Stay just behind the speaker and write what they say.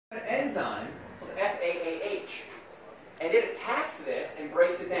enzyme called FAAH, and it attacks this and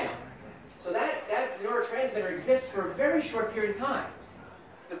breaks it down. So that neurotransmitter exists for a very short period of time.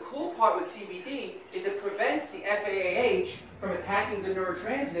 The cool part with CBD is it prevents the FAAH from attacking the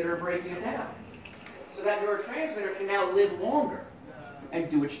neurotransmitter and breaking it down. So that neurotransmitter can now live longer and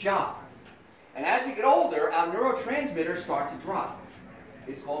do its job. And as we get older, our neurotransmitters start to drop.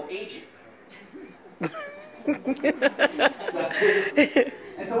 It's called aging.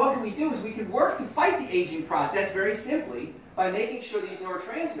 And so what can we do is we can work to fight the aging process very simply by making sure these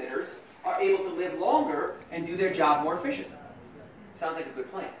neurotransmitters are able to live longer and do their job more efficiently. Sounds like a good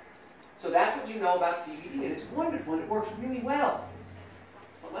plan. So that's what you know about CBD, and it's wonderful, and it works really well.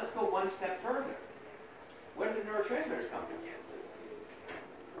 But let's go one step further. Where did the neurotransmitters come from?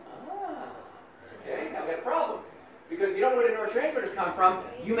 Okay, now we have a problem. Because if you don't know where the neurotransmitters come from,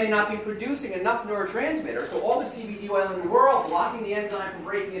 you may not be producing enough neurotransmitter, so all the CBD oil in the world, blocking the enzyme from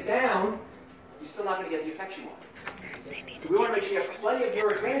breaking it down, you're still not going to get the effect you want. So we want to make sure you have plenty of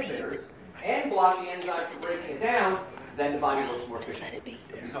neurotransmitters and block the enzyme from breaking it down, then the body works more efficiently.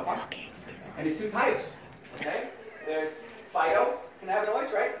 So far? And there's two types. Okay? There's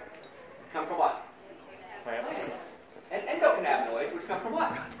phytocannabinoids, right? Come from what? Plants. And endocannabinoids, which come from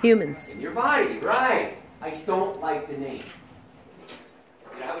what? Humans. In your body, right. I don't like the name.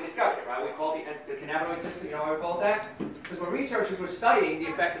 You know how we discovered it, right? We call the cannabinoid system, you know why we call it that? Because when researchers were studying the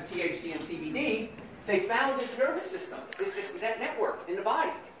effects of THC and CBD, they found this nervous system, this network in the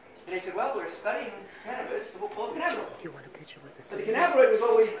body. And they said, well, we're studying cannabis, so we'll call it cannabinoid. Do you want a picture with the But the cannabinoid was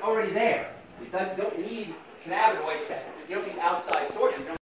already there. You don't need cannabinoids, you don't need outside sources.